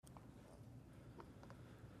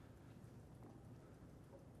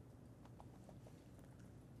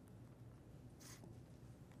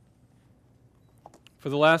For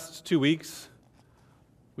the last 2 weeks,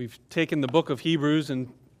 we've taken the book of Hebrews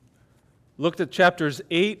and looked at chapters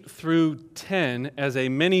 8 through 10 as a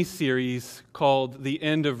mini-series called The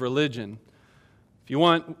End of Religion. If you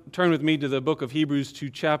want, turn with me to the book of Hebrews to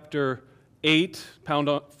chapter 8, found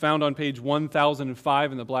on page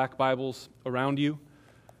 1005 in the black Bibles around you.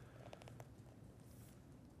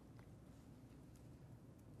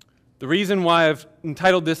 The reason why I've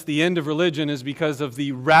entitled this The End of Religion is because of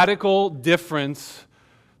the radical difference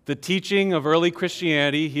the teaching of early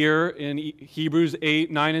Christianity here in Hebrews 8,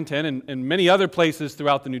 9, and 10, and many other places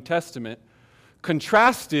throughout the New Testament,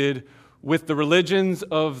 contrasted with the religions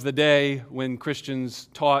of the day when Christians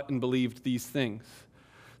taught and believed these things.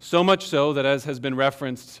 So much so that, as has been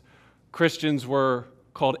referenced, Christians were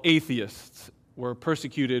called atheists, were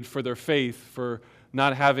persecuted for their faith, for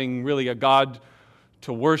not having really a God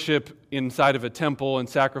to worship inside of a temple and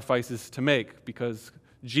sacrifices to make, because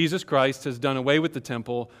Jesus Christ has done away with the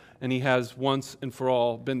temple, and He has once and for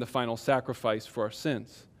all been the final sacrifice for our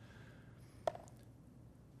sins.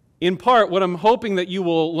 In part, what I'm hoping that you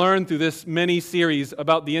will learn through this mini-series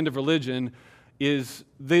about the end of religion is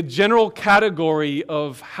the general category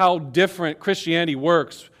of how different Christianity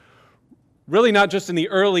works, really not just in the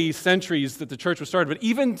early centuries that the church was started, but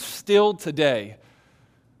even still today.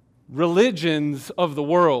 Religions of the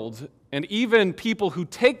world, and even people who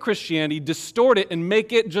take Christianity, distort it, and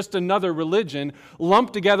make it just another religion,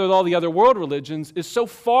 lumped together with all the other world religions, is so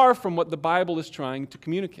far from what the Bible is trying to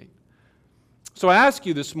communicate. So I ask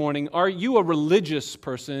you this morning, are you a religious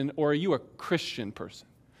person, or are you a Christian person?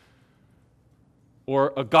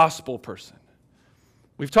 Or a gospel person?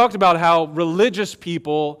 We've talked about how religious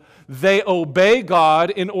people, they obey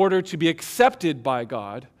God in order to be accepted by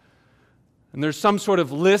God. And there's some sort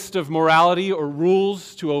of list of morality or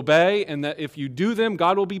rules to obey, and that if you do them,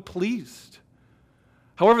 God will be pleased.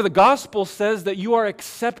 However, the gospel says that you are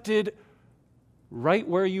accepted right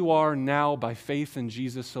where you are now by faith in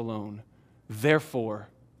Jesus alone. Therefore,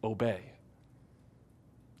 obey.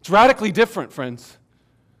 It's radically different, friends.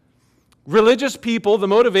 Religious people, the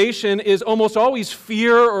motivation is almost always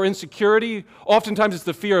fear or insecurity. Oftentimes it's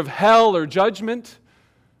the fear of hell or judgment.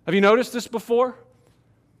 Have you noticed this before?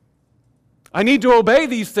 I need to obey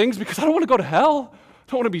these things because I don't want to go to hell.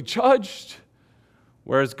 I don't want to be judged.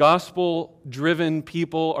 Whereas gospel-driven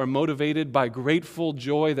people are motivated by grateful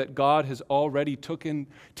joy that God has already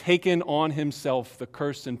taken on Himself the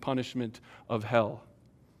curse and punishment of hell.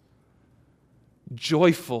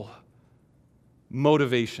 Joyful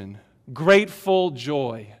motivation, grateful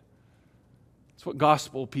joy. That's what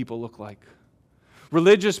gospel people look like.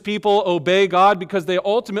 Religious people obey God because they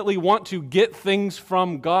ultimately want to get things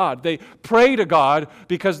from God. They pray to God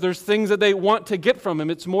because there's things that they want to get from Him.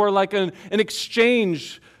 It's more like an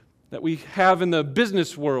exchange that we have in the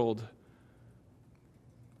business world.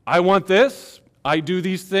 I want this, I do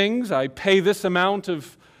these things, I pay this amount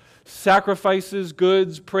of sacrifices,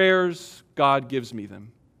 goods, prayers, God gives me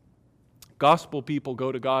them. Gospel people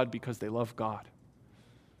go to God because they love God.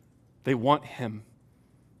 They want Him.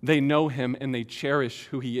 They know Him and they cherish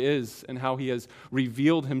who He is and how He has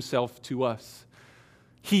revealed Himself to us.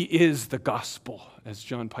 He is the gospel, as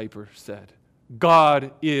John Piper said.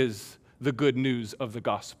 God is the good news of the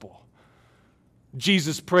gospel.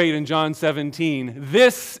 Jesus prayed in John 17,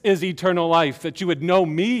 "This is eternal life, that you would know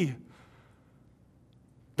me."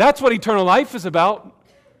 That's what eternal life is about,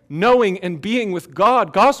 knowing and being with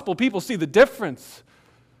God. Gospel people see the difference.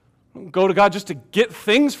 We don't go to God just to get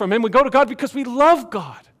things from Him. We go to God because we love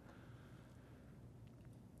God.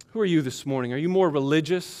 Who are you this morning? Are you more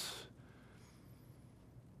religious?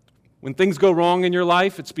 When things go wrong in your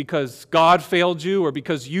life, it's because God failed you or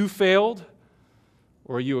because you failed?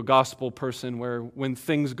 Or are you a gospel person where when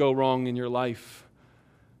things go wrong in your life,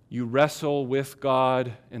 you wrestle with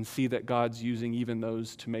God and see that God's using even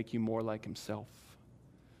those to make you more like Himself?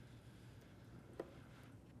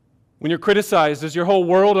 When you're criticized, does your whole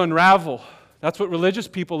world unravel? That's what religious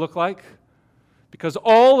people look like. Because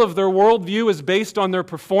all of their worldview is based on their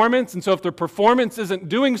performance, and so if their performance isn't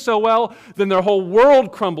doing so well, then their whole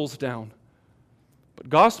world crumbles down. But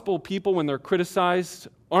gospel people, when they're criticized,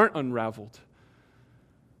 aren't unraveled.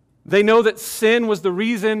 They know that sin was the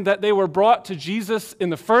reason that they were brought to Jesus in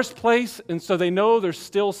the first place, and so they know there's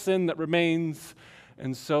still sin that remains,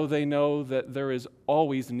 and so they know that there is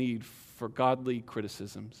always need for godly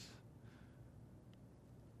criticisms.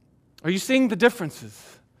 Are you seeing the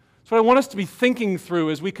differences? That's what I want us to be thinking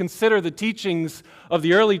through as we consider the teachings of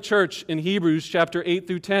the early church in Hebrews chapter 8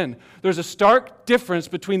 through 10. There's a stark difference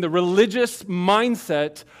between the religious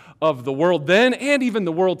mindset of the world then and even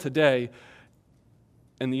the world today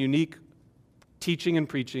and the unique teaching and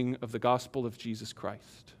preaching of the gospel of Jesus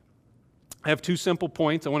Christ. I have two simple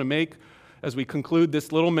points I want to make as we conclude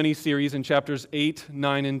this little mini-series in chapters 8,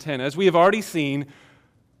 9, and 10. As we have already seen,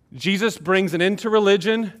 Jesus brings an end to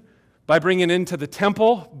religion by bringing an end to the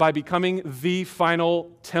temple, by becoming the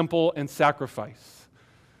final temple and sacrifice.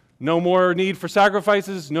 No more need for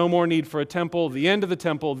sacrifices, no more need for a temple, the end of the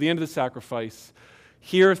temple, the end of the sacrifice.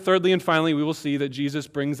 Here, thirdly and finally, we will see that Jesus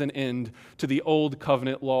brings an end to the old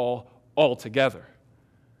covenant law altogether.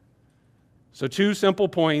 So two simple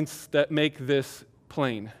points that make this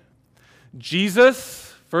plain.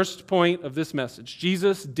 Jesus, first point of this message,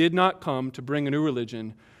 Jesus did not come to bring a new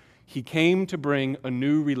religion. He came to bring a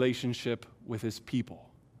new relationship with his people.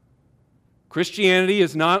 Christianity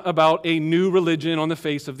is not about a new religion on the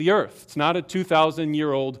face of the earth. It's not a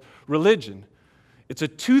 2,000-year-old religion. It's a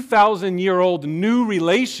 2,000-year-old new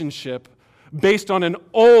relationship based on an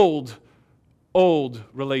old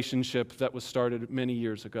relationship that was started many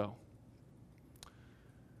years ago.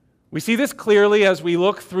 We see this clearly as we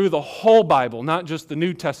look through the whole Bible, not just the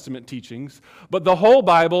New Testament teachings, but the whole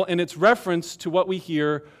Bible and its reference to what we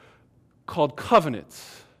hear called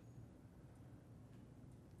covenants.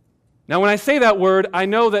 Now, when I say that word, I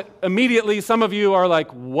know that immediately some of you are like,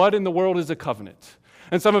 what in the world is a covenant?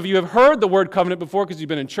 And some of you have heard the word covenant before because you've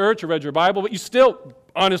been in church or read your Bible, but you still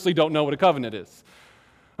honestly don't know what a covenant is.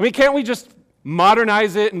 I mean, can't we just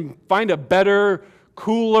modernize it and find a better,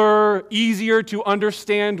 cooler, easier to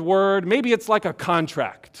understand word? Maybe it's like a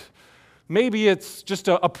contract. Maybe it's just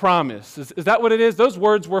a promise. Is that what it is? Those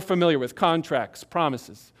words we're familiar with, contracts,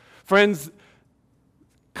 promises. Friends,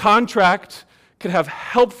 contract could have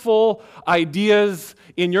helpful ideas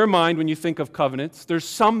in your mind when you think of covenants. There's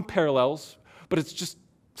some parallels, but it's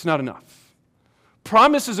not enough.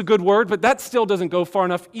 Promise is a good word, but that still doesn't go far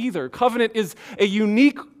enough either. Covenant is a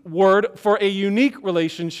unique word for a unique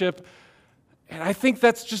relationship, and I think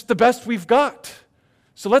that's just the best we've got.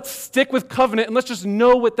 So let's stick with covenant and let's just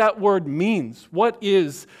know what that word means. What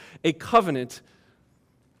is a covenant?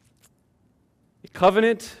 A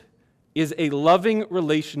covenant is a loving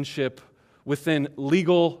relationship within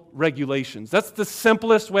legal regulations. That's the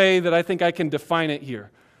simplest way that I think I can define it here.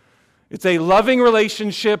 It's a loving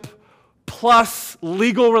relationship plus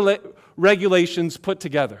legal regulations put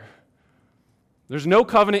together. There's no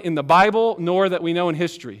covenant in the Bible, nor that we know in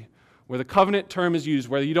history, where the covenant term is used,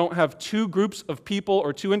 where you don't have two groups of people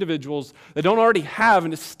or two individuals that don't already have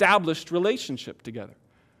an established relationship together.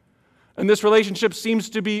 And this relationship seems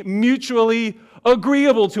to be mutually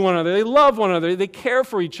agreeable to one another. They love one another. They care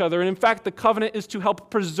for each other. And in fact, the covenant is to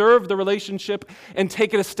help preserve the relationship and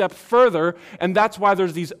take it a step further. And that's why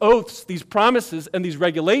there's these oaths, these promises, and these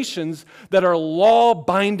regulations that are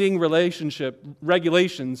law-binding relationship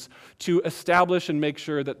regulations to establish and make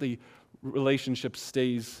sure that the relationship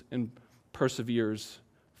stays and perseveres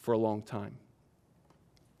for a long time.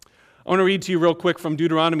 I want to read to you real quick from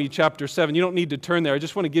Deuteronomy chapter 7. You don't need to turn there. I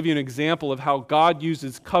just want to give you an example of how God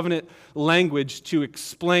uses covenant language to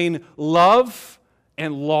explain love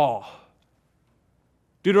and law.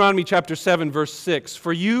 Deuteronomy chapter 7, verse 6.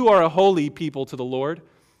 For you are a holy people to the Lord.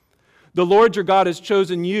 The Lord your God has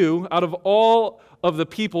chosen you out of all of the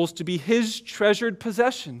peoples to be his treasured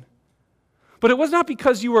possession. But it was not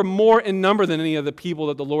because you were more in number than any of the people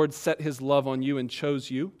that the Lord set his love on you and chose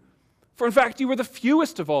you. For in fact, you were the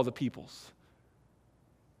fewest of all the peoples.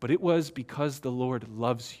 But it was because the Lord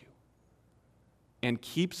loves you and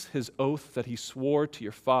keeps his oath that he swore to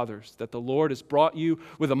your fathers, that the Lord has brought you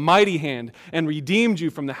with a mighty hand and redeemed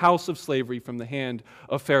you from the house of slavery, from the hand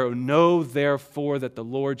of Pharaoh. Know therefore that the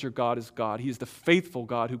Lord your God is God. He is the faithful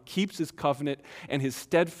God who keeps his covenant and his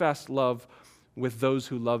steadfast love with those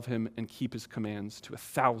who love him and keep his commands to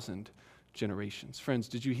 1,000 generations. Friends,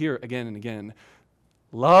 did you hear again and again?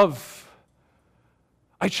 Love.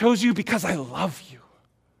 I chose you because I love you.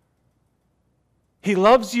 He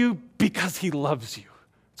loves you because he loves you.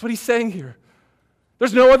 That's what he's saying here.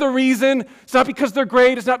 There's no other reason. It's not because they're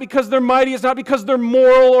great. It's not because they're mighty. It's not because they're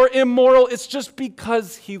moral or immoral. It's just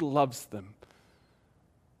because he loves them.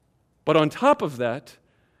 But on top of that,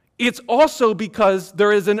 it's also because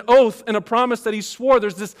there is an oath and a promise that he swore.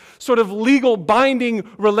 There's this sort of legal binding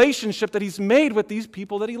relationship that he's made with these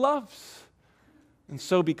people that he loves. And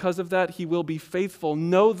so because of that, he will be faithful.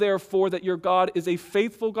 Know therefore that your God is a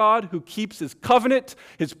faithful God who keeps his covenant,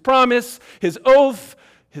 his promise, his oath,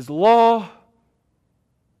 his law,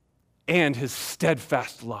 and his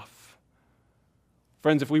steadfast love.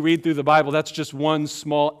 Friends, if we read through the Bible, that's just one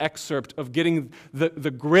small excerpt of getting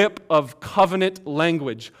the grip of covenant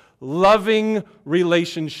language, loving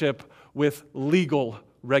relationship with legal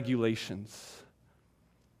regulations.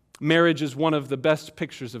 Marriage is one of the best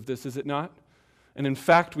pictures of this, is it not? And in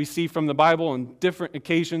fact, we see from the Bible on different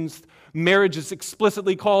occasions, marriage is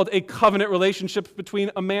explicitly called a covenant relationship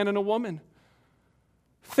between a man and a woman.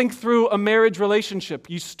 Think through a marriage relationship.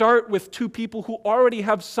 You start with two people who already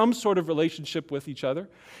have some sort of relationship with each other.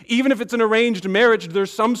 Even if it's an arranged marriage,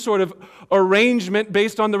 there's some sort of arrangement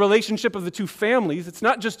based on the relationship of the two families. It's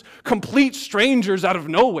not just complete strangers out of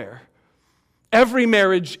nowhere. Every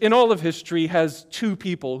marriage in all of history has two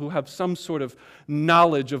people who have some sort of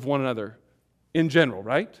knowledge of one another in general,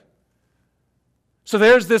 right? So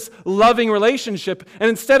there's this loving relationship, and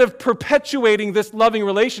instead of perpetuating this loving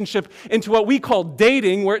relationship into what we call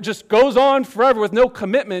dating, where it just goes on forever with no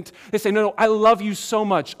commitment, they say, no, I love you so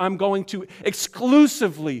much, I'm going to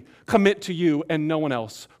exclusively commit to you and no one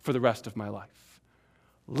else for the rest of my life.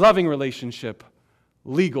 Loving relationship,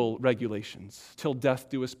 legal regulations, till death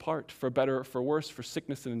do us part, for better or for worse, for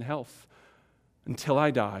sickness and in health. Until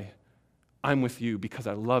I die, I'm with you because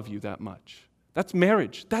I love you that much. That's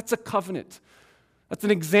marriage. That's a covenant. That's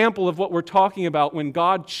an example of what we're talking about when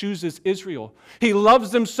God chooses Israel. He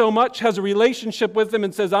loves them so much, has a relationship with them,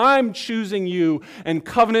 and says, I'm choosing you and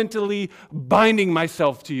covenantally binding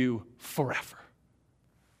myself to you forever.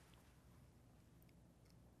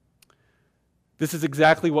 This is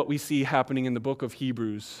exactly what we see happening in the book of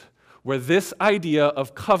Hebrews, where this idea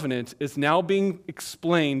of covenant is now being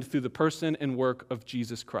explained through the person and work of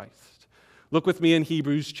Jesus Christ. Look with me in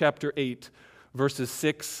Hebrews chapter 8, verses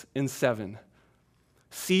 6 and 7.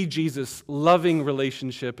 See Jesus' loving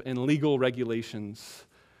relationship and legal regulations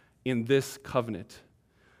in this covenant.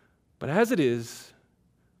 But as it is,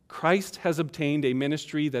 Christ has obtained a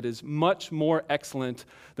ministry that is much more excellent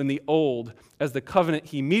than the old, as the covenant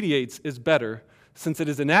he mediates is better, since it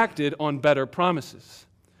is enacted on better promises.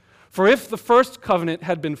 For if the first covenant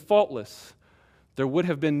had been faultless, there would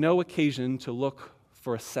have been no occasion to look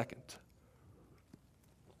for a second.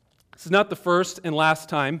 This is not the first and last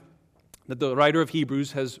time that the writer of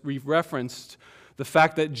Hebrews has referenced the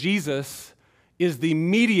fact that Jesus is the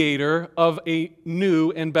mediator of a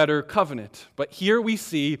new and better covenant. But here we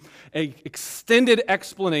see an extended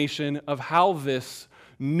explanation of how this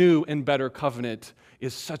new and better covenant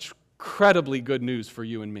is such incredibly good news for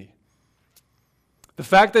you and me. The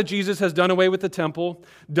fact that Jesus has done away with the temple,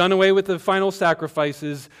 done away with the final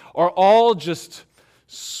sacrifices, are all just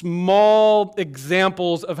small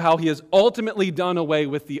examples of how he has ultimately done away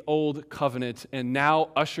with the old covenant and now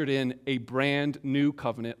ushered in a brand new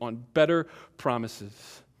covenant on better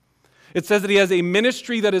promises. It says that he has a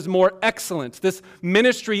ministry that is more excellent. This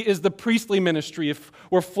ministry is the priestly ministry, if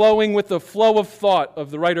we're flowing with the flow of thought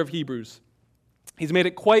of the writer of Hebrews. He's made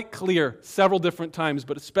it quite clear several different times,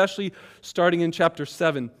 but especially starting in chapter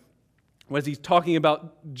 7, as he's talking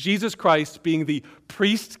about Jesus Christ being the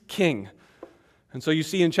priest king. And so you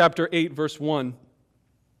see in chapter 8, verse 1,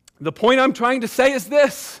 the point I'm trying to say is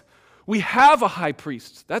this: we have a high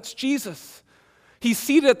priest. That's Jesus. He's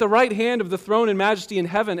seated at the right hand of the throne in majesty in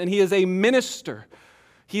heaven, and he is a minister.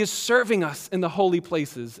 He is serving us in the holy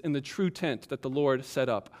places, in the true tent that the Lord set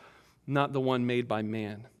up, not the one made by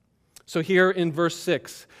man. So here in verse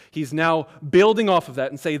 6, he's now building off of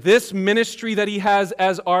that and say, this ministry that he has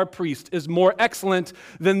as our priest is more excellent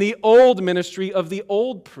than the old ministry of the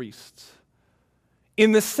old priests.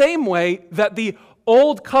 In the same way that the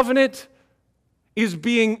old covenant is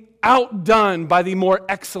being outdone by the more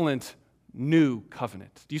excellent new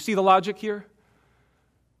covenant. Do you see the logic here?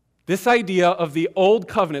 This idea of the old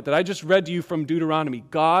covenant that I just read to you from Deuteronomy,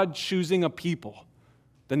 God choosing a people,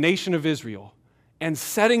 the nation of Israel, and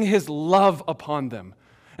setting his love upon them,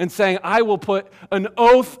 and saying, I will put an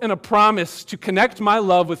oath and a promise to connect my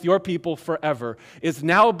love with your people forever, is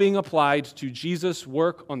now being applied to Jesus'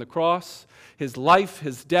 work on the cross, his life,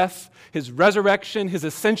 his death, his resurrection, his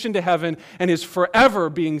ascension to heaven, and his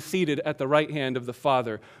forever being seated at the right hand of the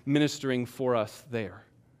Father, ministering for us there.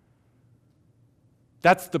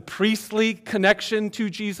 That's the priestly connection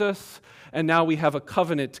to Jesus, and now we have a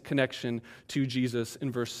covenant connection to Jesus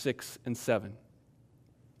in verse 6 and 7.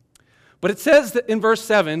 But it says that in verse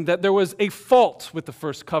 7 that there was a fault with the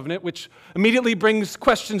first covenant, which immediately brings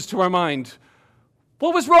questions to our mind.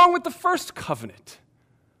 What was wrong with the first covenant?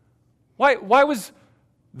 Why was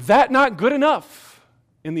that not good enough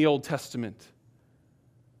in the Old Testament?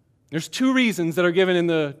 There's two reasons that are given in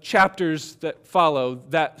the chapters that follow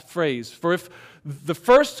that phrase. For if the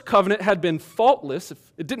first covenant had been faultless, if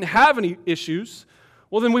it didn't have any issues,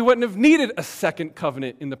 well, then we wouldn't have needed a second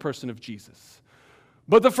covenant in the person of Jesus.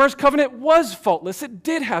 But the first covenant was faultless. It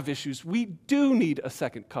did have issues. We do need a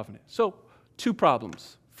second covenant. So, two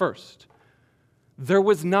problems. First, there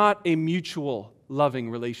was not a mutual loving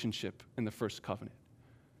relationship in the first covenant.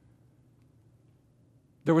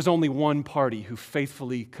 there was only one party who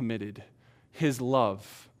faithfully committed his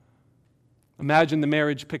love. Imagine the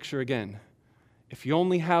marriage picture again. If you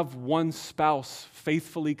only have one spouse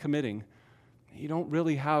faithfully committing, you don't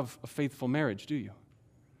really have a faithful marriage, do you?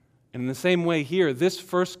 And in the same way here, this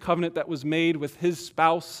first covenant that was made with his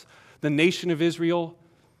spouse, the nation of Israel,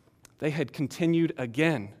 they had continued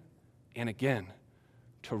again and again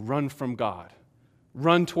to run from God,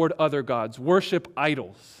 run toward other gods, worship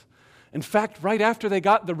idols. In fact, right after they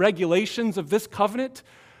got the regulations of this covenant,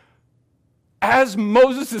 as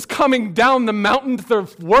Moses is coming down the mountain, they're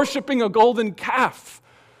worshiping a golden calf.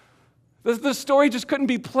 The story just couldn't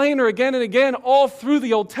be plainer again and again all through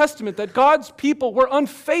the Old Testament that God's people were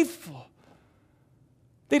unfaithful.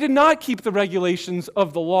 They did not keep the regulations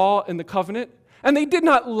of the law and the covenant, and they did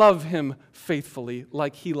not love him faithfully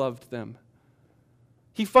like he loved them.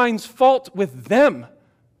 He finds fault with them.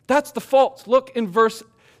 That's the fault. Look in verse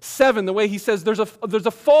 7, the way he says there's a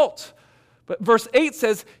fault. But verse 8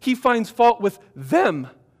 says he finds fault with them,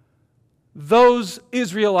 those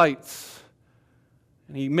Israelites.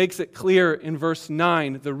 And he makes it clear in verse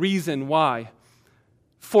 9 the reason why.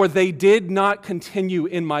 For they did not continue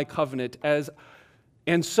in my covenant,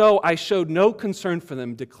 and so I showed no concern for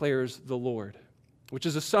them, declares the Lord. Which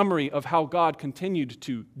is a summary of how God continued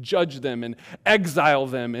to judge them and exile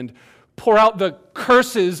them and pour out the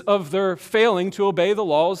curses of their failing to obey the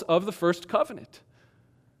laws of the first covenant.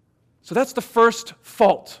 So that's the first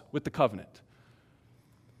fault with the covenant.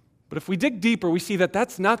 But if we dig deeper, we see that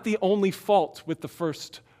that's not the only fault with the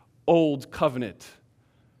first old covenant.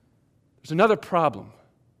 There's another problem.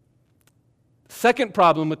 The second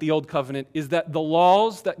problem with the old covenant is that the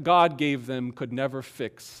laws that God gave them could never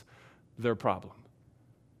fix their problem.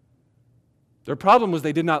 Their problem was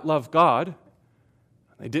they did not love God.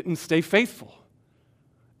 They didn't stay faithful.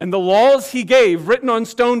 And the laws he gave, written on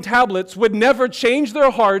stone tablets, would never change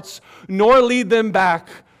their hearts nor lead them back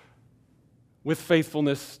with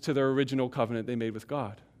faithfulness to their original covenant they made with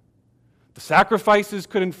God. The sacrifices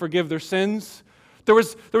couldn't forgive their sins. There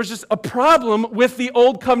was just a problem with the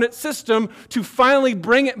old covenant system to finally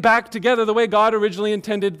bring it back together the way God originally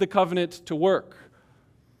intended the covenant to work.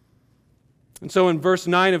 And so in verse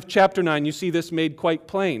 9 of chapter 9, you see this made quite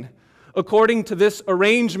plain. According to this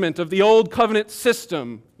arrangement of the old covenant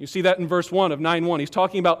system, you see that in verse 1 of 9:1. He's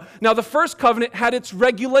talking about, now the first covenant had its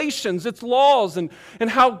regulations, its laws, and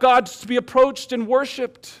how God's to be approached and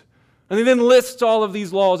worshipped. And he then lists all of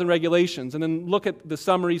these laws and regulations. And then look at the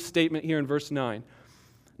summary statement here in verse 9.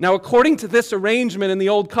 Now, according to this arrangement in the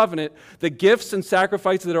old covenant, the gifts and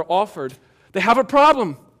sacrifices that are offered, they have a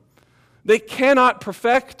problem. They cannot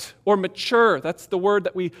perfect or mature. That's the word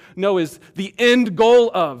that we know is the end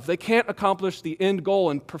goal of. They can't accomplish the end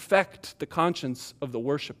goal and perfect the conscience of the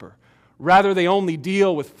worshiper. Rather, they only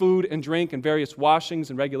deal with food and drink and various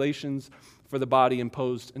washings and regulations for the body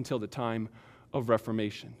imposed until the time of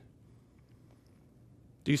Reformation.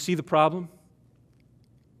 Do you see the problem?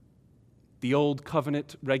 The old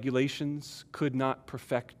covenant regulations could not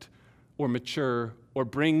perfect or mature or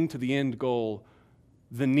bring to the end goal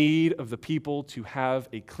the need of the people to have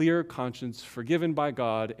a clear conscience, forgiven by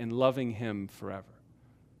God, and loving him forever.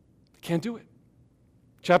 They can't do it.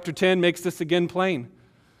 Chapter 10 makes this again plain.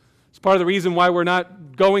 It's part of the reason why we're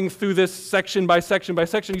not going through this section by section by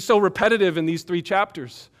section. He's so repetitive in these 3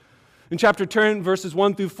 chapters. In chapter 10, verses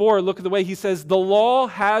 1 through 4, look at the way he says, the law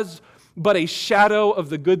has but a shadow of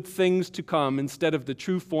the good things to come instead of the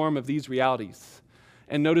true form of these realities.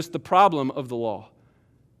 And notice the problem of the law.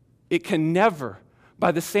 It can never,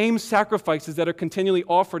 by the same sacrifices that are continually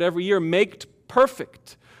offered every year, make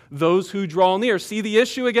perfect those who draw near. See the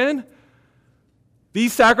issue again?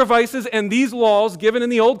 These sacrifices and these laws given in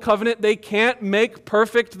the Old Covenant, they can't make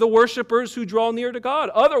perfect the worshipers who draw near to God.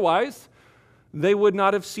 Otherwise, they would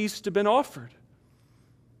not have ceased to have been offered.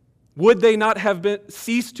 Would they not have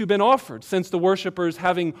ceased to have been offered, since the worshipers,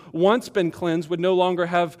 having once been cleansed, would no longer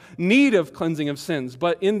have need of cleansing of sins?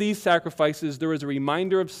 But in these sacrifices, there is a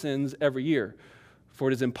reminder of sins every year. For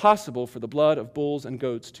it is impossible for the blood of bulls and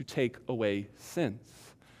goats to take away sins.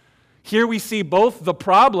 Here we see both the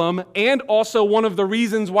problem and also one of the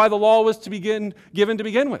reasons why the law was to given to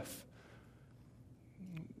begin with.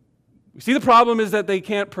 We see the problem is that they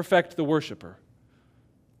can't perfect the worshiper,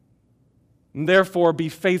 and therefore be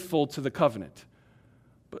faithful to the covenant.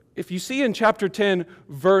 But if you see in chapter 10,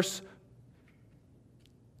 verse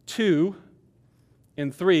 2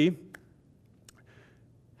 and 3,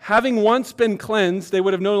 having once been cleansed, they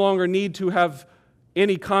would have no longer need to have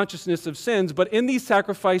any consciousness of sins, but in these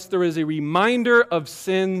sacrifices there is a reminder of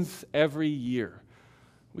sins every year.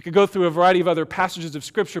 We could go through a variety of other passages of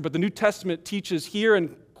Scripture, but the New Testament teaches here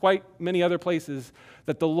and quite many other places,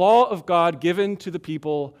 that the law of God given to the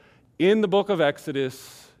people in the book of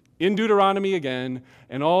Exodus, in Deuteronomy again,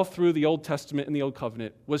 and all through the Old Testament and the Old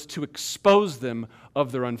Covenant, was to expose them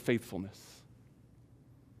of their unfaithfulness,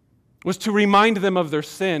 was to remind them of their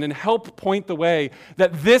sin and help point the way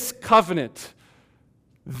that this covenant,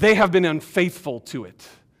 they have been unfaithful to it,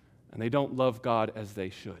 and they don't love God as they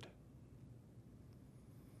should.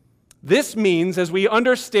 This means, as we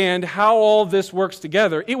understand how all this works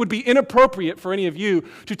together, it would be inappropriate for any of you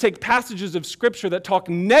to take passages of Scripture that talk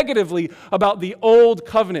negatively about the old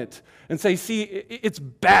covenant and say, see, it's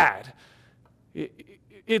bad.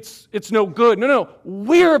 It's no good. No,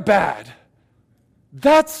 we're bad.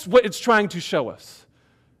 That's what it's trying to show us.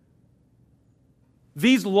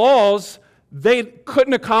 These laws, they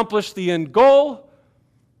couldn't accomplish the end goal,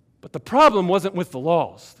 but the problem wasn't with the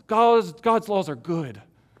laws. God's laws are good.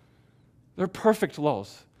 They're perfect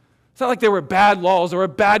laws. It's not like they were bad laws or a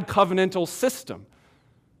bad covenantal system.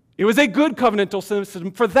 It was a good covenantal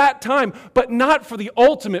system for that time, but not for the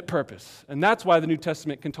ultimate purpose. And that's why the New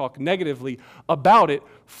Testament can talk negatively about it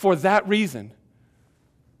for that reason.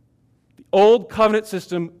 The old covenant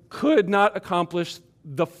system could not accomplish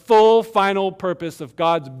the full final purpose of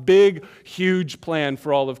God's big, huge plan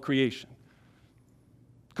for all of creation.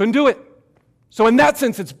 Couldn't do it. So in that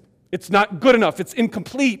sense, it's not good enough. It's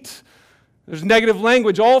incomplete. There's negative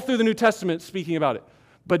language all through the New Testament speaking about it.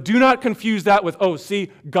 But do not confuse that with,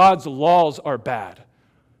 God's laws are bad.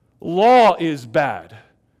 Law is bad.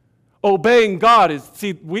 Obeying God is,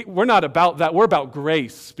 we're not about that. We're about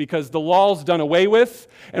grace because the law's done away with,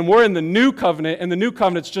 and we're in the new covenant, and the new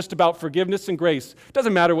covenant's just about forgiveness and grace. It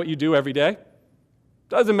doesn't matter what you do every day.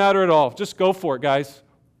 Doesn't matter at all. Just go for it, guys.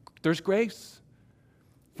 There's grace.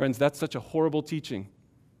 Friends, that's such a horrible teaching.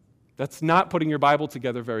 That's not putting your Bible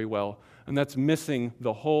together very well. And that's missing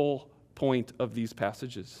the whole point of these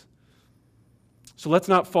passages. So let's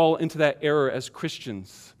not fall into that error as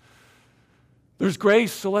Christians. There's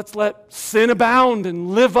grace, so let's let sin abound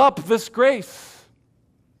and live up this grace.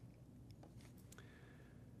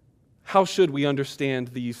 How should we understand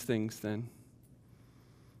these things then?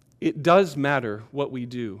 It does matter what we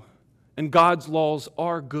do, and God's laws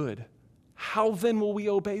are good. How then will we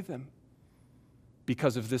obey them?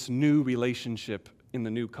 Because of this new relationship in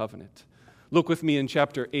the new covenant. Look with me in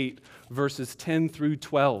chapter 8, verses 10 through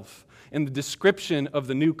 12, in the description of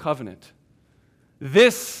the new covenant.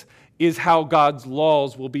 This is how God's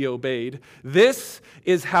laws will be obeyed. This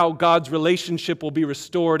is how God's relationship will be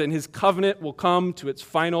restored, and his covenant will come to its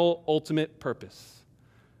final, ultimate purpose.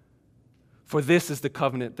 For this is the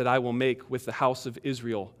covenant that I will make with the house of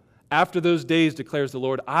Israel. After those days, declares the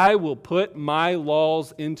Lord, I will put my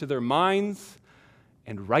laws into their minds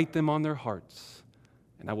and write them on their hearts.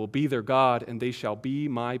 And I will be their God, and they shall be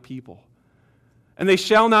my people. And they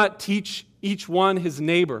shall not teach each one his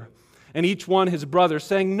neighbor, and each one his brother,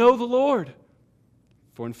 saying, Know the Lord.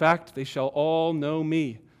 For in fact, they shall all know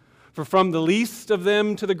me. For from the least of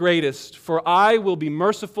them to the greatest, for I will be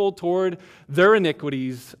merciful toward their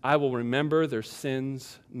iniquities. I will remember their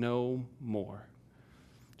sins no more.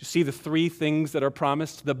 Do you see the three things that are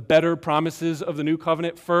promised? The better promises of the new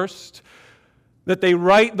covenant. First, that they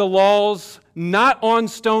write the laws not on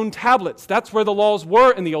stone tablets. That's where the laws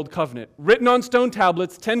were in the Old Covenant. Written on stone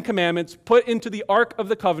tablets, 10 commandments, put into the Ark of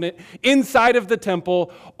the Covenant, inside of the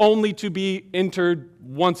temple, only to be entered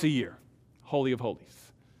once a year. Holy of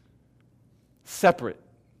Holies. Separate,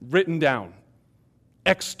 written down,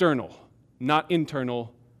 external, not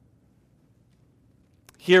internal.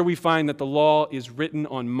 Here we find that the law is written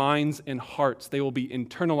on minds and hearts. They will be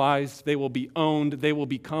internalized, they will be owned, they will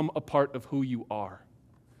become a part of who you are.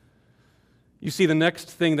 You see the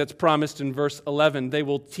next thing that's promised in verse 11. They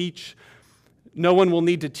will teach, no one will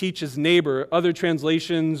need to teach his neighbor. Other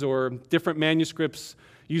translations or different manuscripts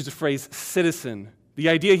use the phrase citizen. The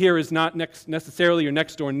idea here is not necessarily your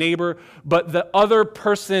next door neighbor, but the other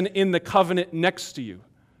person in the covenant next to you.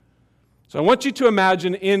 So I want you to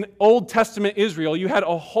imagine in Old Testament Israel, you had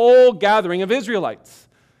a whole gathering of Israelites.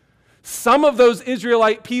 Some of those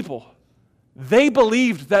Israelite people, they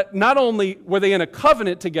believed that not only were they in a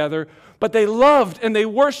covenant together, but they loved and they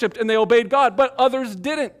worshiped and they obeyed God, but others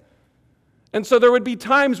didn't. And so there would be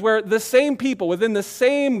times where the same people, within the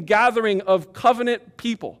same gathering of covenant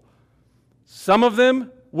people, some of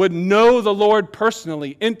them would know the Lord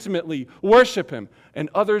personally, intimately, worship him, and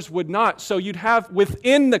others would not. So you'd have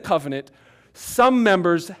within the covenant some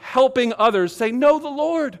members helping others say, know the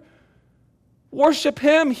Lord. Worship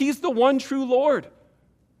him. He's the one true Lord.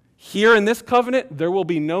 Here in this covenant, there will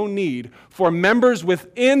be no need for members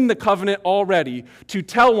within the covenant already to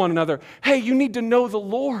tell one another, hey, you need to know the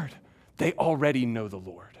Lord. They already know the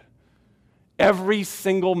Lord. Every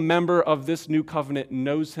single member of this new covenant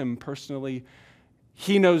knows him personally.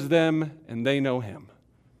 He knows them, and they know him.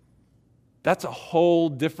 That's a whole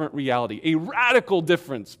different reality, a radical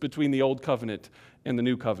difference between the old covenant and the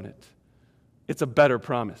new covenant. It's a better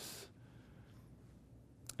promise.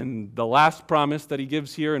 And the last promise that he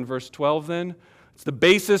gives here in verse 12 then, it's the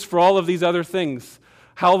basis for all of these other things.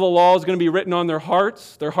 How the law is going to be written on their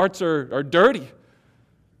hearts. Their hearts are dirty.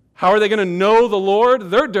 How are they going to know the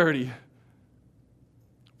Lord? They're dirty.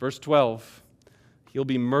 Verse 12, he'll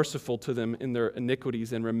be merciful to them in their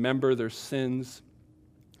iniquities and remember their sins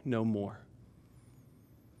no more.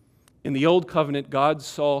 In the old covenant, God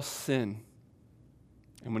saw sin.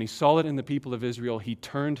 And when he saw it in the people of Israel, he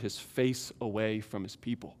turned his face away from his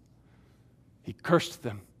people. He cursed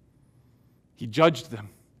them. He judged them.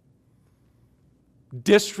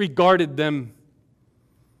 Disregarded them.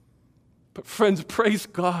 But friends, praise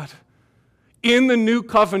God. In the new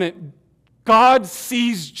covenant, God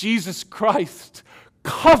sees Jesus Christ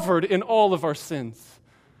covered in all of our sins.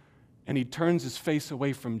 And he turns his face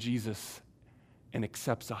away from Jesus and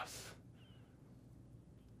accepts us.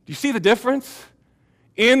 Do you see the difference?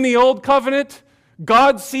 In the old covenant,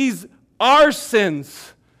 God sees our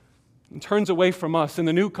sins and turns away from us. In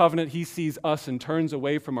the new covenant, he sees us and turns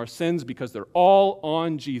away from our sins because they're all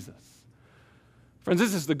on Jesus. Friends,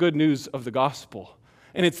 this is the good news of the gospel.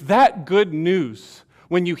 And it's that good news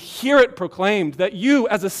when you hear it proclaimed that you,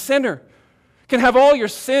 as a sinner, can have all your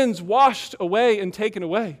sins washed away and taken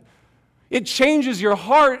away. It changes your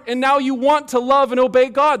heart, and now you want to love and obey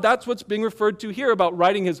God. That's what's being referred to here about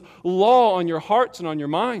writing his law on your hearts and on your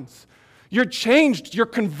minds. You're changed, you're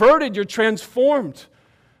converted, you're transformed.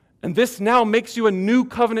 And this now makes you a new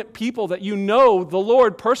covenant people, that you know the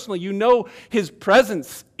Lord personally. You know his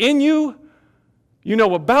presence in you. You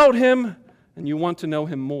know about him, and you want to know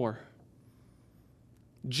him more.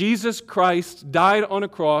 Jesus Christ died on a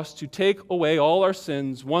cross to take away all our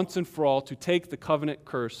sins once and for all, to take the covenant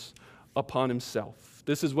curse upon himself.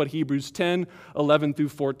 This is what Hebrews 10, 11 through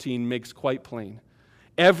 14 makes quite plain.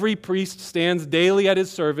 Every priest stands daily at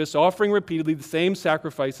his service, offering repeatedly the same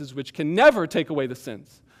sacrifices which can never take away the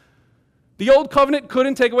sins. The old covenant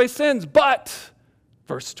couldn't take away sins, but,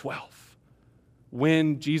 verse 12,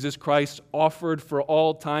 when Jesus Christ offered for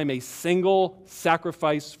all time a single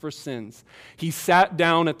sacrifice for sins, he sat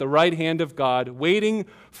down at the right hand of God, waiting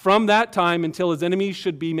from that time until his enemies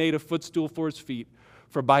should be made a footstool for his feet.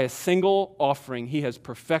 For by a single offering he has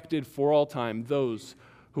perfected for all time those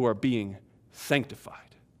who are being sanctified.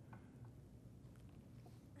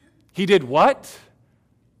 He did what?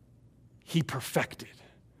 He perfected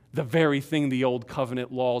the very thing the old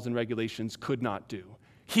covenant laws and regulations could not do.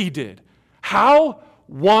 He did. How?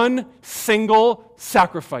 One single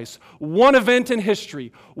sacrifice. One event in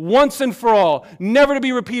history. Once and for all. Never to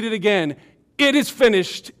be repeated again. It is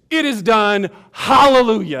finished. It is done.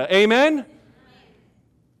 Hallelujah. Amen?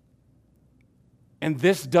 And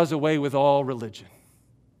this does away with all religion.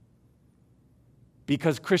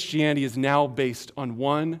 Because Christianity is now based on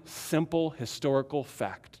one simple historical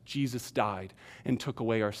fact. Jesus died and took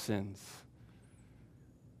away our sins.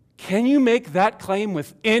 Can you make that claim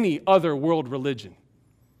with any other world religion?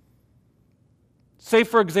 Say,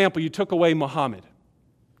 for example, you took away Muhammad.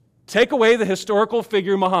 Take away the historical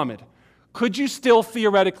figure Muhammad. Could you still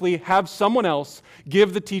theoretically have someone else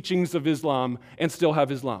give the teachings of Islam and still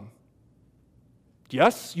have Islam?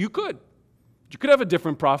 Yes, you could. You could have a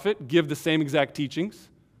different prophet give the same exact teachings.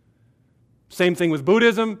 Same thing with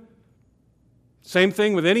Buddhism. Same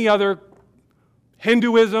thing with any other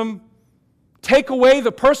Hinduism. Take away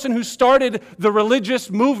the person who started the religious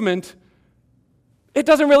movement. It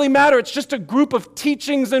doesn't really matter. It's just a group of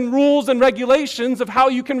teachings and rules and regulations of how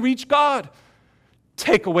you can reach God.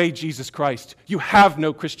 Take away Jesus Christ. You have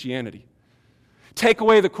no Christianity. Take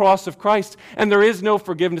away the cross of Christ, and there is no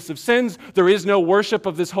forgiveness of sins. There is no worship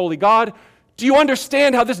of this holy God. Do you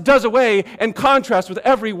understand how this does away and contrasts with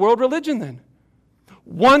every world religion then?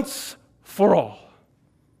 Once for all.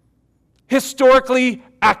 Historically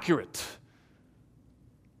accurate.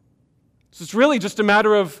 So it's really just a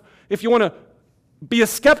matter of, if you want to be a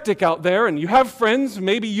skeptic out there and you have friends,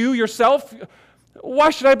 maybe you yourself, why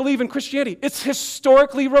should I believe in Christianity? It's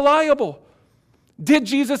historically reliable. Did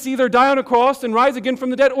Jesus either die on a cross and rise again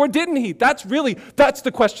from the dead, or didn't he? That's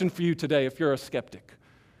the question for you today if you're a skeptic.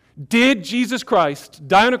 Did Jesus Christ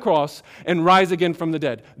die on a cross and rise again from the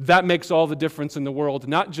dead? That makes all the difference in the world,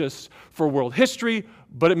 not just for world history,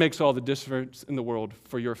 but it makes all the difference in the world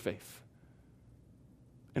for your faith.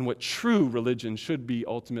 And what true religion should be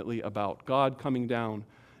ultimately about. God coming down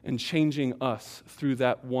and changing us through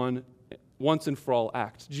that one once and for all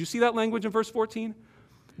act. Did you see that language in verse 14?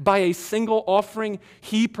 By a single offering,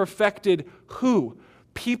 he perfected who?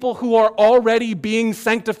 People who are already being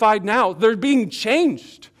sanctified now. They're being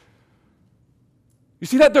changed. You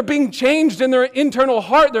see that? They're being changed in their internal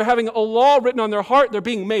heart. They're having a law written on their heart. They're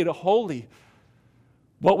being made holy.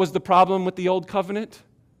 What was the problem with the old covenant?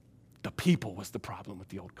 The people was the problem with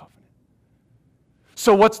the old covenant.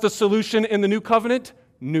 So what's the solution in the new covenant?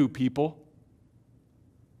 New people.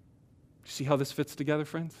 You see how this fits together,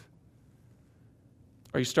 friends?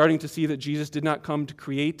 Are you starting to see that Jesus did not come to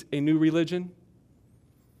create a new religion?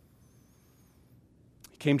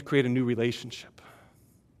 He came to create a new relationship.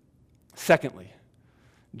 Secondly,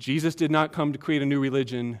 Jesus did not come to create a new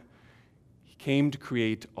religion. He came to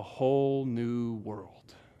create a whole new world.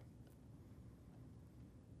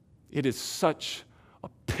 It is such a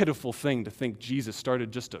pitiful thing to think Jesus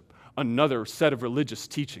started just another set of religious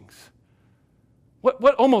teachings.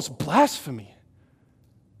 What almost blasphemy.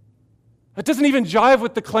 That doesn't even jive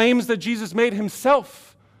with the claims that Jesus made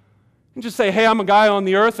himself. You just say, hey, I'm a guy on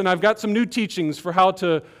the earth and I've got some new teachings for how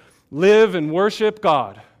to live and worship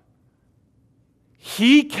God.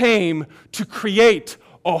 He came to create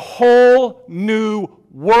a whole new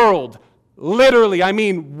world. Literally, I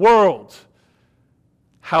mean world.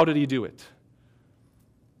 How did he do it?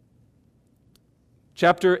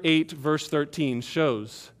 Chapter 8, verse 13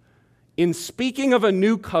 shows, in speaking of a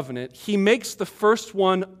new covenant, he makes the first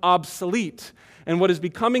one obsolete, and what is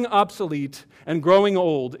becoming obsolete and growing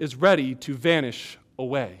old is ready to vanish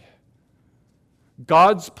away.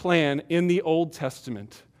 God's plan in the Old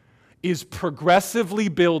Testament is progressively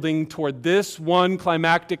building toward this one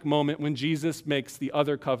climactic moment when Jesus makes the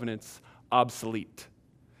other covenants obsolete.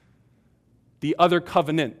 The other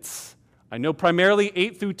covenants. I know primarily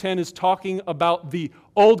 8 through 10 is talking about the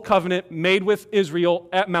old covenant made with Israel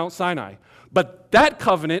at Mount Sinai. But that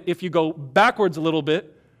covenant, if you go backwards a little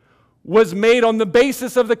bit, was made on the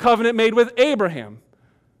basis of the covenant made with Abraham.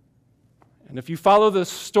 And if you follow the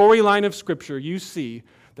storyline of Scripture, you see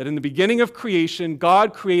that in the beginning of creation,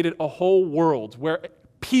 God created a whole world where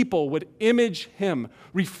people would image him,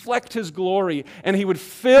 reflect his glory, and he would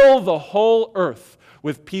fill the whole earth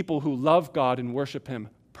with people who love God and worship him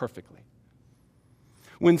perfectly.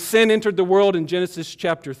 When sin entered the world in Genesis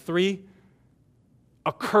chapter 3,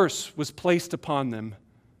 a curse was placed upon them.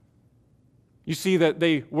 You see that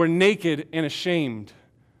they were naked and ashamed.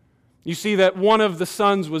 You see that one of the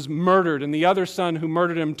sons was murdered, and the other son who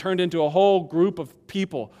murdered him turned into a whole group of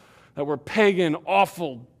people that were pagan,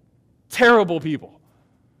 awful, terrible people.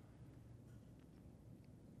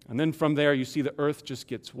 And then from there, you see the earth just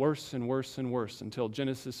gets worse and worse and worse until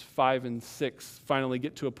Genesis 5 and 6 finally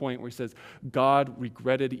get to a point where he says, God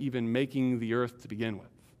regretted even making the earth to begin with.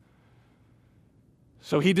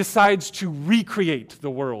 So he decides to recreate the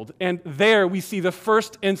world. And there we see the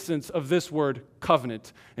first instance of this word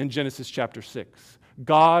covenant in Genesis chapter 6.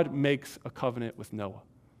 God makes a covenant with Noah.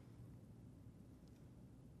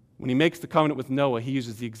 When he makes the covenant with Noah, he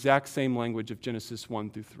uses the exact same language of Genesis 1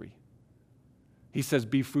 through 3. He says,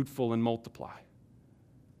 be fruitful and multiply.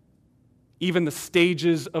 Even the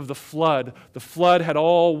stages of the flood had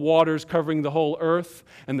all waters covering the whole earth,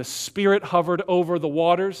 and the Spirit hovered over the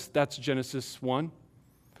waters. That's Genesis 1.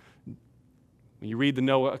 When you read the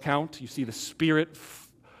Noah account, you see the Spirit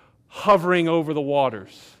hovering over the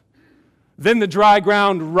waters. Then the dry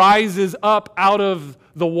ground rises up out of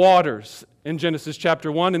the waters in Genesis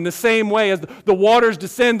chapter 1. In the same way as the waters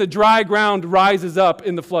descend, the dry ground rises up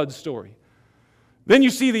in the flood story. Then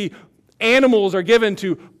you see the animals are given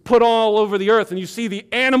to put all over the earth, and you see the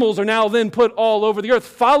animals are now then put all over the earth.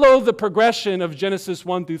 Follow the progression of Genesis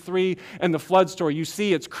 1 through 3 and the flood story. You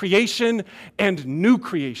see it's creation and new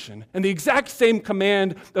creation. And the exact same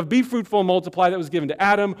command of be fruitful and multiply that was given to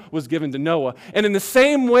Adam was given to Noah. And in the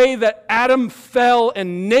same way that Adam fell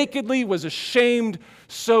and nakedly was ashamed,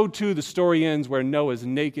 so too the story ends where Noah is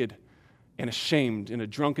naked and ashamed in a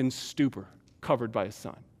drunken stupor, covered by his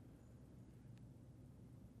son.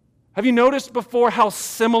 Have you noticed before how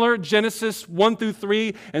similar Genesis 1 through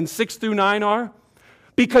 3 and 6 through 9 are?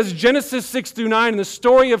 Because Genesis 6 through 9 and the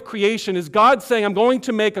story of creation is God saying, I'm going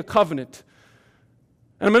to make a covenant.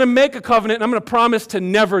 And I'm going to make a covenant and I'm going to promise to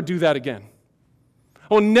never do that again.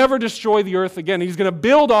 I will never destroy the earth again. He's going to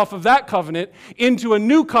build off of that covenant into a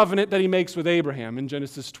new covenant that he makes with Abraham in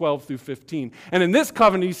Genesis 12 through 15. And in this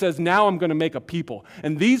covenant, he says, now I'm going to make a people.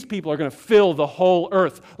 And these people are going to fill the whole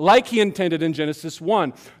earth like he intended in Genesis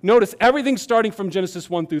 1. Notice everything starting from Genesis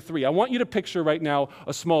 1 through 3. I want you to picture right now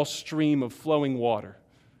a small stream of flowing water.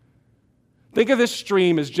 Think of this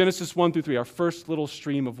stream as Genesis 1 through 3, our first little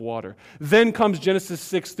stream of water. Then comes Genesis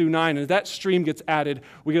 6 through 9, and as that stream gets added,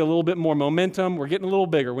 we get a little bit more momentum. We're getting a little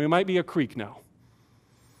bigger. We might be a creek now.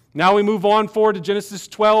 Now we move on forward to Genesis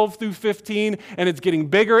 12 through 15, and it's getting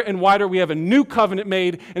bigger and wider. We have a new covenant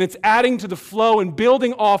made, and it's adding to the flow and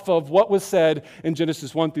building off of what was said in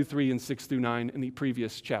Genesis 1 through 3 and 6 through 9 in the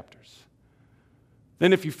previous chapters.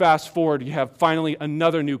 Then if you fast forward, you have finally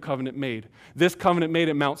another new covenant made. This covenant made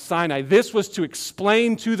at Mount Sinai. This was to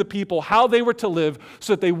explain to the people how they were to live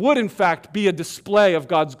so that they would in fact be a display of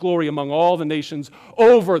God's glory among all the nations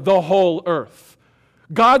over the whole earth.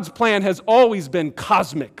 God's plan has always been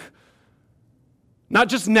cosmic, not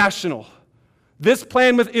just national. This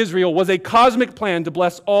plan with Israel was a cosmic plan to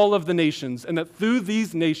bless all of the nations, and that through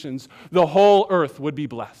these nations, the whole earth would be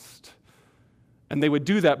blessed. And they would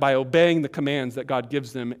do that by obeying the commands that God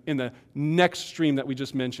gives them in the next stream that we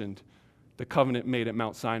just mentioned, the covenant made at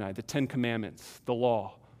Mount Sinai, the 10 Commandments, the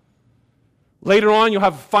law. Later on, you'll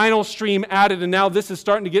have a final stream added, and now this is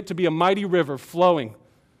starting to get to be a mighty river flowing.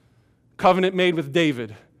 Covenant made with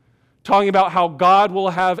David, talking about how God will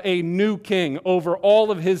have a new king over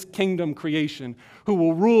all of his kingdom creation who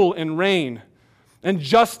will rule and reign, and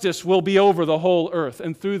justice will be over the whole earth,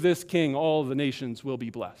 and through this king all the nations will be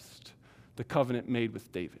blessed. The covenant made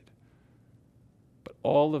with David. But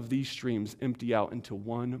all of these streams empty out into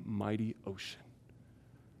one mighty ocean.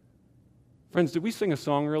 Friends, did we sing a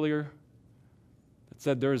song earlier that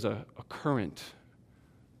said there's a current,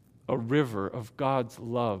 a river of God's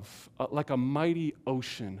love, like a mighty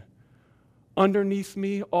ocean? Underneath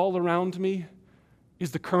me, all around me,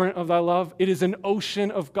 is the current of thy love. It is an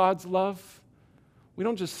ocean of God's love. We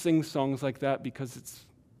don't just sing songs like that because it's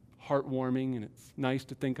heartwarming and it's nice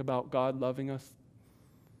to think about God loving us.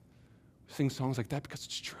 We sing songs like that because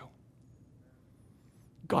it's true.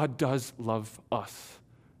 God does love us,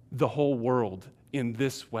 the whole world, in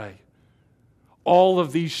this way. All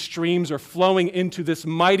of these streams are flowing into this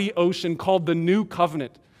mighty ocean called the New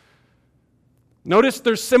Covenant. Notice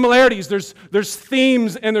there's similarities, there's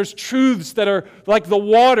themes, and there's truths that are like the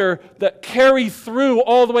water that carry through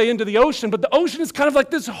all the way into the ocean. But the ocean is kind of like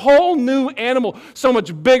this whole new animal, so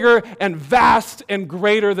much bigger and vast and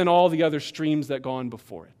greater than all the other streams that go on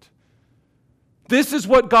before it. This is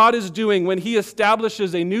what God is doing when He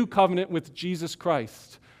establishes a new covenant with Jesus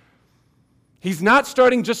Christ. He's not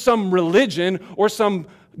starting just some religion or some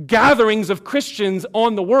gatherings of Christians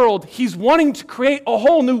on the world. He's wanting to create a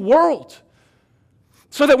whole new world.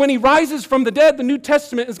 So that when He rises from the dead, the New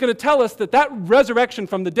Testament is going to tell us that that resurrection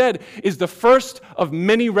from the dead is the first of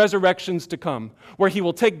many resurrections to come, where He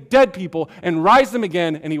will take dead people and rise them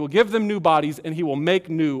again, and He will give them new bodies, and He will make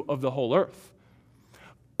new of the whole earth.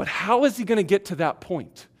 But how is He going to get to that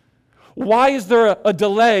point? Why is there a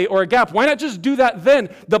delay or a gap? Why not just do that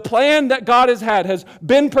then? The plan that God has had has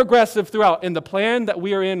been progressive throughout, and the plan that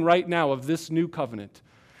we are in right now of this new covenant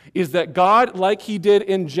is that God, like He did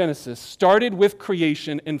in Genesis, started with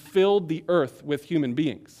creation and filled the earth with human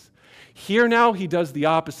beings. Here now He does the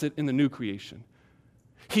opposite in the new creation.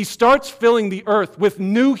 He starts filling the earth with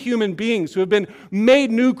new human beings who have been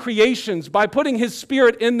made new creations by putting His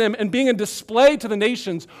Spirit in them and being a display to the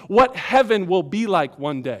nations what heaven will be like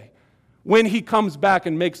one day when He comes back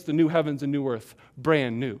and makes the new heavens and new earth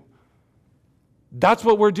brand new. That's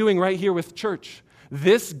what we're doing right here with church.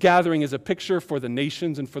 This gathering is a picture for the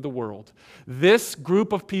nations and for the world. This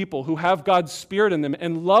group of people who have God's Spirit in them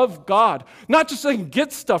and love God, not just so they can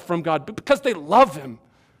get stuff from God, but because they love Him.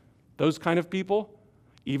 Those kind of people,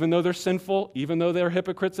 even though they're sinful, even though they're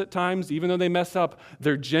hypocrites at times, even though they mess up,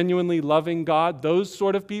 they're genuinely loving God. Those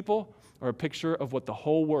sort of people are a picture of what the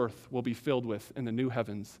whole earth will be filled with in the new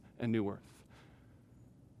heavens and new earth.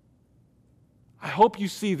 I hope you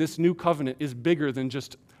see this new covenant is bigger than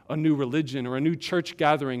just a new religion or a new church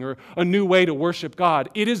gathering or a new way to worship God.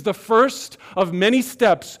 It is the first of many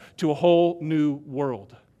steps to a whole new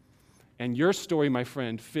world. And your story, my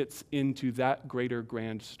friend, fits into that greater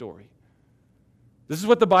grand story. This is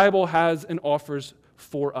what the Bible has and offers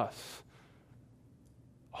for us.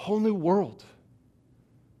 A whole new world.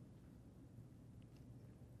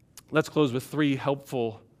 Let's close with 3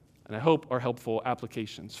 helpful, and I hope are helpful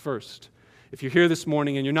applications. First, if you're here this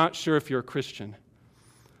morning and you're not sure if you're a Christian,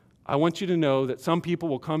 I want you to know that some people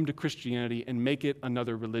will come to Christianity and make it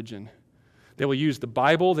another religion. They will use the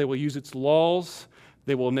Bible, they will use its laws,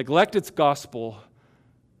 they will neglect its gospel,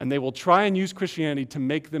 and they will try and use Christianity to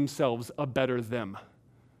make themselves a better them.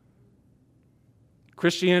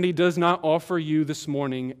 Christianity does not offer you this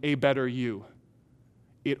morning a better you.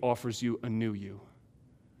 It offers you a new you.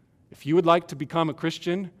 If you would like to become a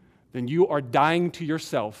Christian, then you are dying to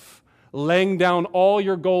yourself, laying down all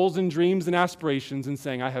your goals and dreams and aspirations and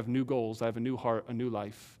saying, I have new goals, I have a new heart, a new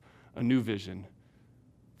life, a new vision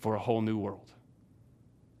for a whole new world.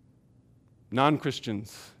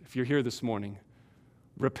 Non-Christians, if you're here this morning,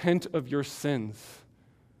 Repent of your sins.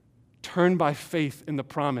 Turn by faith in the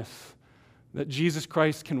promise that Jesus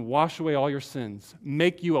Christ can wash away all your sins,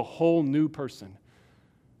 make you a whole new person,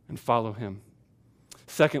 and follow him.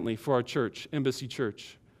 Secondly, for our church, Embassy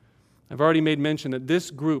Church, I've already made mention that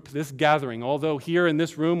this group, this gathering, although here in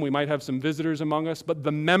this room we might have some visitors among us, but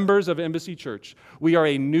the members of Embassy Church, we are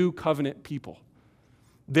a new covenant people.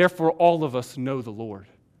 Therefore, all of us know the Lord.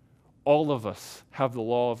 All of us have the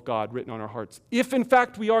law of God written on our hearts, if in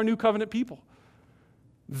fact we are new covenant people.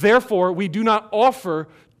 Therefore, we do not offer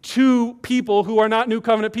to people who are not new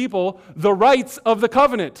covenant people the rites of the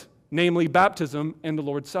covenant, namely baptism and the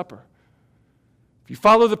Lord's Supper. If you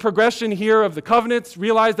follow the progression here of the covenants,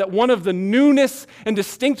 realize that one of the newness and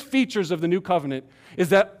distinct features of the new covenant is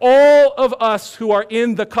that all of us who are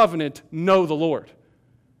in the covenant know the Lord.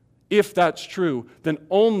 If that's true, then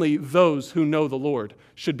only those who know the Lord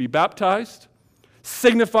should be baptized,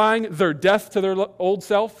 signifying their death to their old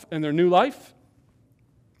self and their new life,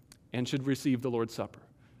 and should receive the Lord's Supper.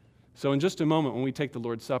 So in just a moment when we take the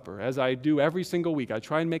Lord's Supper, as I do every single week, I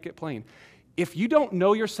try and make it plain. If you don't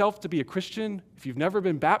know yourself to be a Christian, if you've never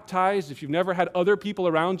been baptized, if you've never had other people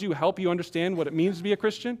around you help you understand what it means to be a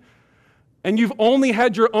Christian, and you've only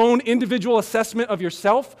had your own individual assessment of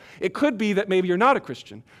yourself, it could be that maybe you're not a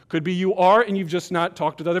Christian. Could be you are and you've just not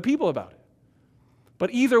talked with other people about it.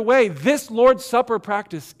 But either way, this Lord's Supper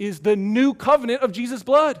practice is the new covenant of Jesus'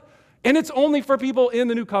 blood. And it's only for people in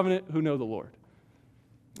the new covenant who know the Lord.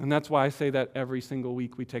 And that's why I say that every single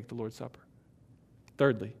week we take the Lord's Supper.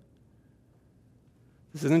 Thirdly,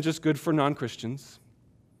 this isn't just good for non-Christians.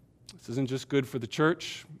 This isn't just good for the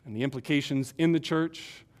church and the implications in the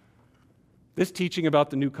church. This teaching about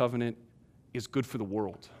the new covenant is good for the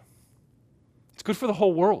world. It's good for the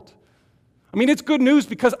whole world. I mean, it's good news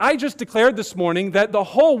because I just declared this morning that the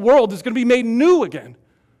whole world is going to be made new again.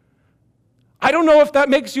 I don't know if that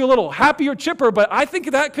makes you a little happy or chipper, but I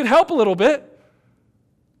think that could help a little bit.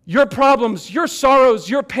 Your problems, your sorrows,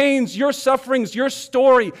 your pains, your sufferings, your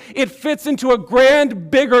story, it fits into a grand,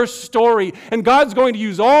 bigger story. And God's going to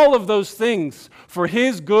use all of those things for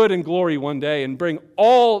his good and glory one day and bring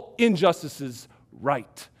all injustices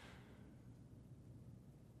right.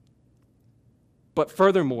 But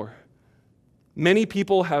furthermore, many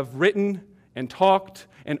people have written and talked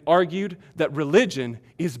and argued that religion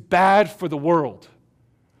is bad for the world.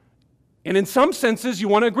 And in some senses, you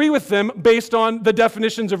want to agree with them based on the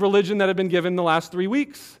definitions of religion that have been given the last 3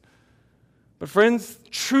 weeks. But friends,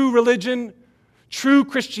 true religion, true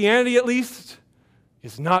Christianity at least,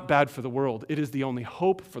 is not bad for the world. It is the only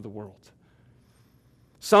hope for the world.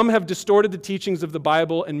 Some have distorted the teachings of the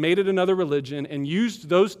Bible and made it another religion and used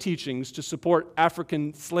those teachings to support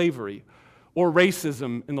African slavery or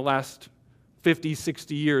racism in the last 50,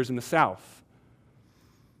 60 years in the South.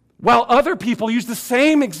 While other people use the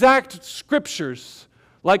same exact scriptures,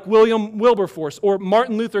 like William Wilberforce or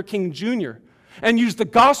Martin Luther King Jr., and use the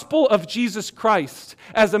gospel of Jesus Christ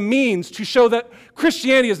as a means to show that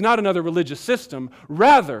Christianity is not another religious system.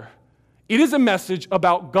 Rather, it is a message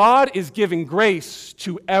about God is giving grace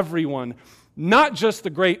to everyone, not just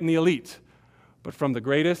the great and the elite, but from the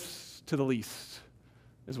greatest to the least,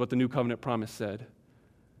 is what the New Covenant promise said.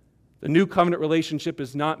 The New Covenant relationship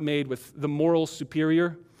is not made with the moral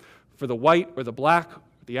superior, for the white or the black, or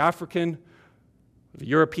the African, or the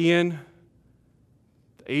European,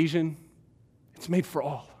 the Asian. It's made for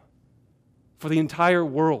all, for the entire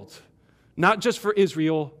world, not just for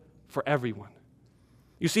Israel, for everyone.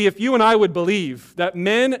 You see, if you and I would believe that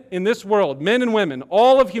men in this world, men and women,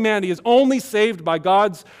 all of humanity is only saved by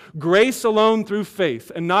God's grace alone through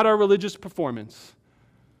faith and not our religious performance,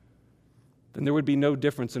 then there would be no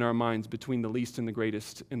difference in our minds between the least and the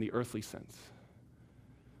greatest in the earthly sense.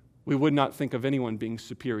 We would not think of anyone being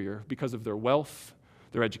superior because of their wealth,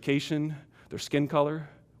 their education, their skin color.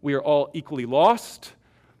 We are all equally lost,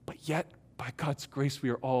 but yet, by God's grace,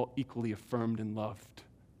 we are all equally affirmed and loved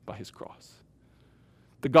by his cross.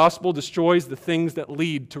 The gospel destroys the things that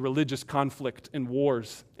lead to religious conflict and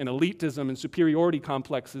wars and elitism and superiority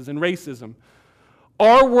complexes and racism.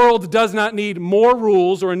 Our world does not need more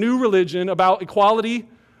rules or a new religion about equality.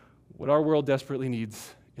 What our world desperately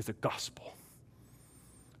needs is a gospel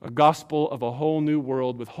of a whole new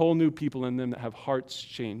world with whole new people in them that have hearts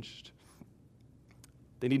changed.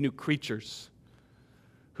 They need new creatures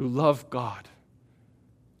who love God,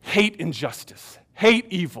 hate injustice, hate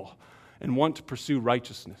evil, and want to pursue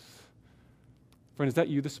righteousness. Friend, is that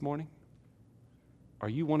you this morning? Are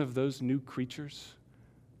you one of those new creatures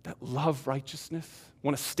that love righteousness,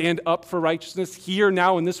 want to stand up for righteousness here,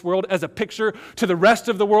 now, in this world as a picture to the rest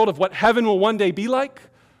of the world of what heaven will one day be like?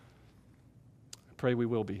 I pray we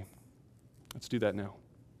will be. Let's do that now.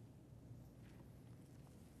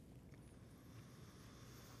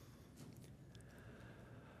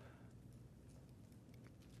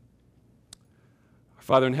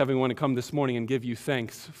 Father in heaven, we want to come this morning and give you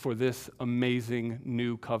thanks for this amazing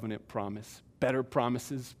new covenant promise. Better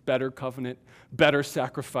promises, better covenant, better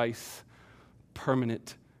sacrifice,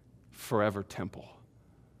 permanent, forever temple.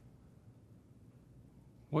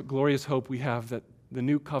 What glorious hope we have that the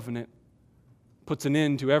new covenant puts an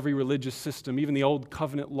end to every religious system, even the old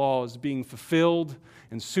covenant laws being fulfilled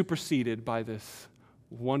and superseded by this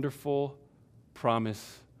wonderful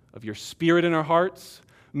promise of your Spirit in our hearts,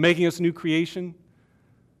 making us new creation,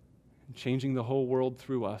 and changing the whole world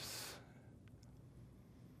through us.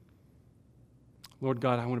 Lord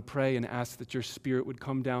God, I want to pray and ask that your Spirit would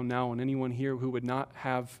come down now on anyone here who would not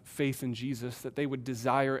have faith in Jesus, that they would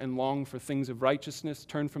desire and long for things of righteousness,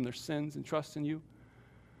 turn from their sins and trust in you.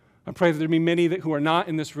 I pray that there be many who are not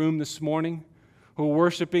in this room this morning, who are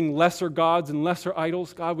worshiping lesser gods and lesser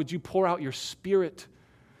idols. God, would you pour out your Spirit,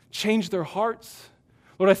 change their hearts?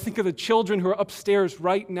 Lord, I think of the children who are upstairs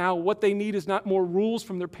right now. What they need is not more rules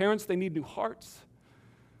from their parents, they need new hearts.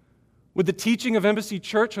 Would the teaching of Embassy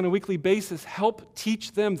Church on a weekly basis help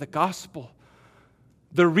teach them the gospel,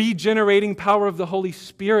 the regenerating power of the Holy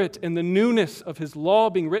Spirit, and the newness of His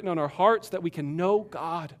law being written on our hearts that we can know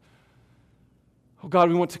God? Oh God,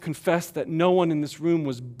 we want to confess that no one in this room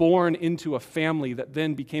was born into a family that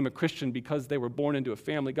then became a Christian because they were born into a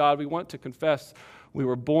family. God, we want to confess we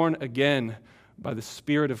were born again by the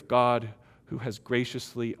Spirit of God who has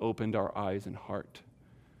graciously opened our eyes and heart.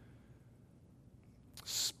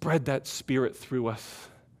 Spread that Spirit through us.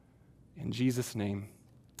 In Jesus' name,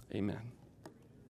 amen.